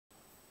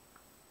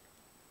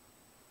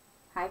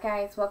Hi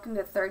guys, welcome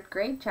to 3rd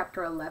grade,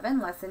 chapter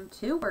 11, lesson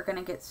 2. We're going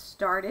to get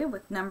started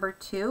with number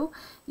 2.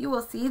 You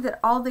will see that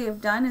all they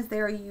have done is they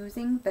are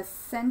using the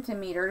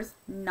centimeters,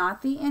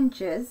 not the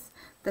inches,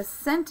 the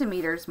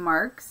centimeters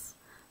marks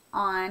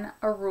on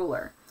a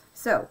ruler.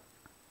 So,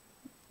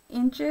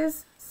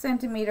 inches,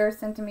 centimeters,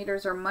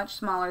 centimeters are much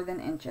smaller than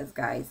inches,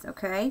 guys,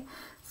 okay?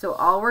 So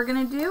all we're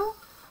going to do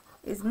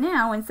is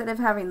now, instead of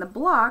having the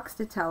blocks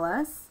to tell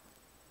us,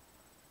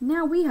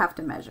 now we have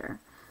to measure.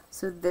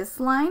 So this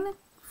line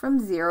from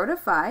 0 to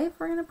 5,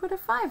 we're going to put a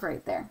 5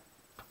 right there.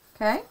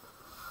 Okay?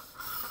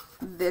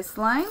 This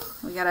line,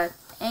 we got to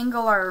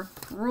angle our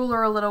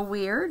ruler a little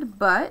weird,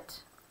 but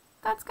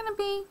that's going to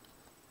be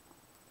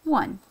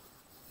 1.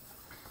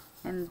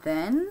 And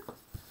then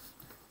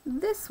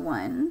this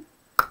one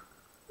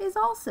is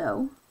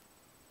also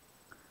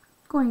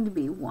going to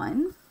be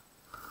 1.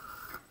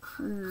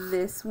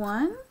 This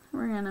one,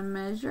 we're going to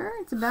measure,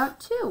 it's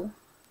about 2.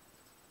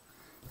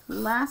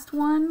 Last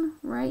one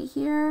right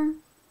here,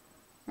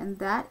 and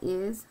that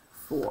is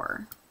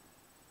 4.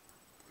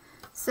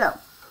 So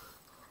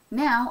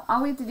now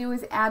all we have to do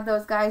is add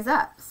those guys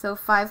up. So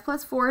 5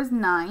 plus 4 is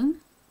 9,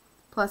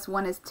 plus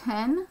 1 is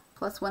 10,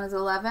 plus 1 is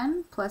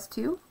 11, plus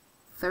 2,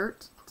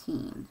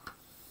 13.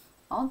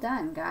 All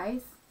done,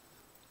 guys.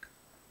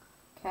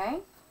 Okay,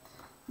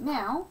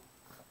 now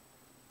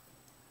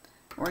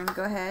we're going to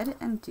go ahead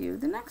and do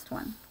the next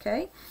one.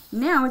 Okay,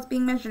 now it's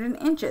being measured in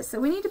inches, so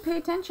we need to pay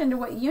attention to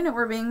what unit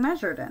we're being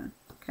measured in.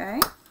 Okay,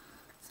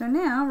 so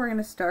now we're going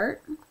to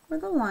start where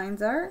the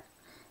lines are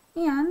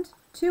and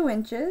 2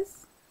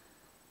 inches.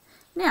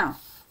 Now,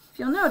 if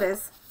you'll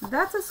notice,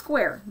 that's a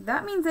square.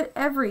 That means that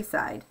every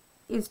side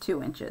is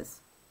 2 inches.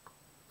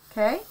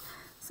 Okay,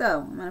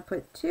 so I'm going to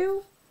put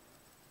 2,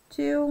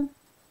 2,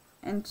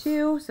 and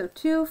 2. So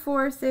 2,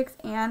 4, 6,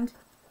 and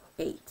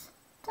 8.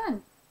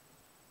 Done.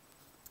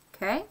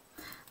 Okay,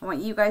 I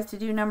want you guys to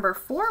do number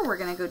 4. We're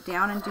going to go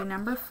down and do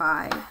number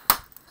 5.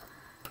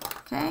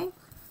 Okay,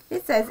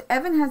 it says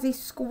Evan has a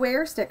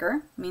square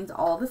sticker, means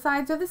all the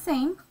sides are the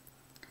same,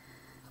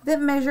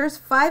 that measures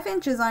 5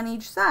 inches on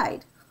each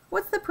side.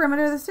 What's the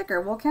perimeter of the sticker?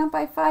 We'll count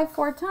by 5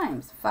 4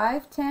 times.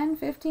 5, 10,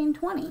 15,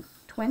 20.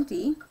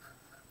 20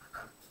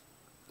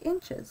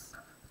 inches.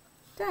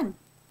 Done.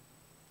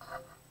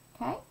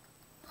 Okay.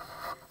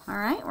 All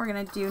right, we're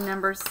going to do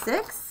number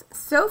 6.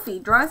 Sophie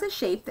draws a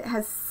shape that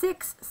has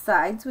 6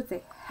 sides with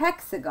a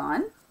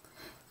hexagon.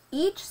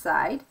 Each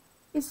side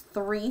is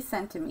 3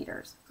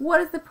 centimeters. What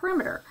is the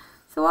perimeter?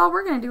 So all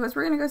we're going to do is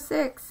we're going to go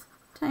 6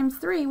 times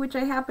 3, which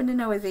I happen to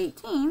know is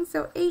 18.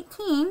 So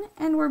 18,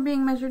 and we're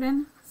being measured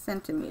in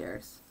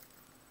centimeters.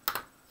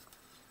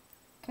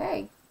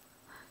 Okay,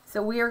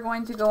 so we are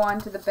going to go on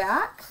to the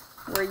back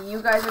where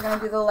you guys are going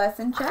to do the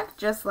lesson check,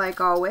 just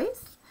like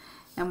always.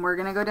 And we're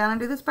going to go down and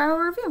do the spiral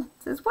review.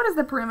 It says, what is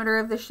the perimeter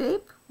of the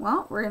shape?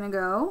 Well, we're going to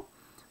go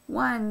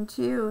 1,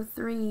 2,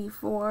 3,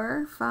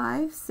 4,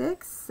 5,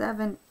 6,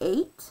 7,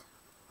 8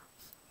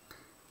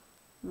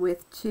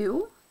 with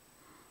 2.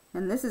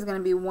 And this is going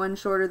to be 1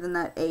 shorter than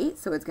that 8,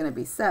 so it's going to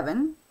be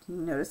 7. You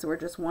notice we're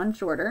just 1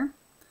 shorter.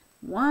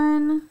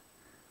 1,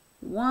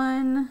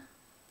 1,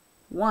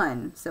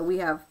 1. So we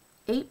have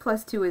 8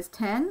 plus 2 is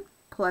 10,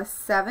 plus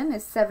 7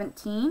 is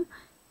 17,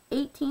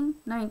 18,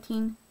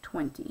 19,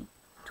 20.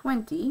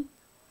 20,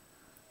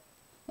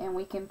 and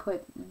we can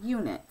put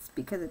units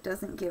because it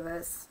doesn't give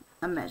us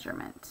a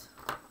measurement.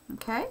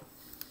 Okay?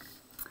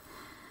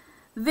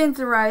 Vince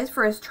arrives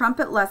for his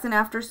trumpet lesson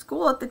after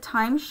school at the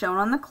time shown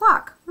on the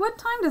clock. What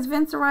time does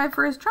Vince arrive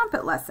for his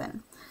trumpet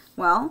lesson?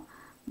 Well,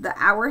 the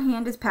hour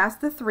hand is past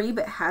the 3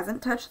 but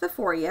hasn't touched the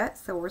 4 yet,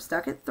 so we're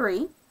stuck at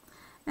 3.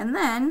 And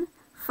then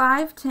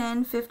 5,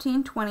 10,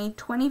 15, 20,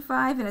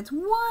 25, and it's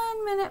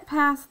 1 minute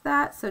past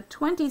that, so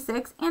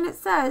 26, and it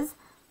says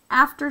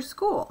after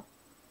school.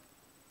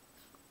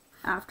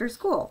 After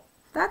school.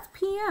 That's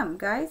PM,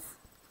 guys.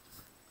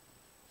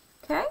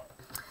 Okay?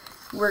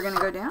 We're going to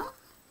go down.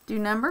 Do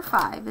number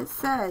 5. It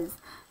says,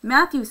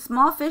 Matthew's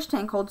small fish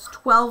tank holds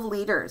 12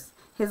 liters.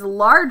 His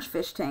large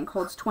fish tank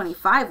holds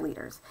 25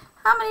 liters.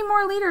 How many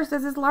more liters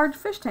does his large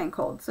fish tank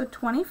hold? So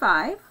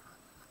 25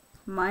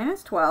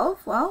 minus 12.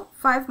 Well,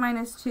 5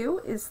 minus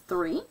 2 is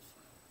 3.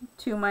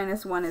 2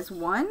 minus 1 is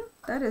 1.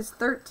 That is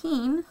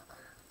 13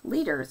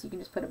 liters. You can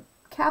just put a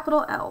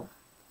capital L.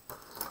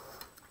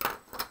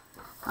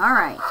 All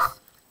right.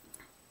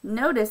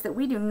 Notice that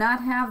we do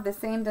not have the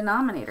same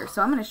denominator,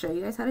 so I'm going to show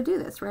you guys how to do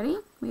this. Ready?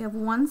 We have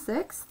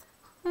 1/6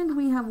 and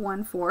we have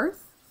 1/4.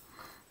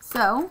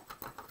 So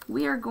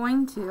we are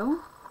going to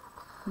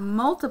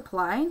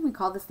multiply. We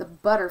call this the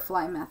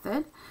butterfly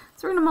method.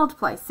 So we're going to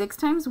multiply. 6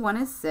 times 1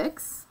 is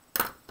 6.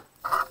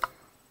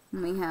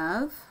 And we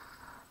have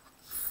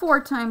 4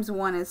 times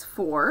 1 is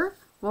 4.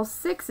 Well,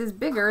 6 is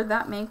bigger.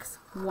 That makes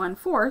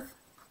 1/4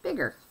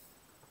 bigger.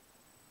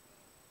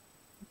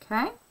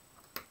 Okay?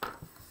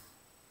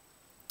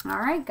 All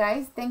right,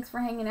 guys. Thanks for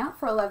hanging out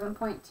for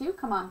 11.2.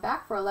 Come on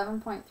back for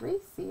 11.3.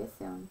 See you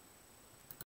soon.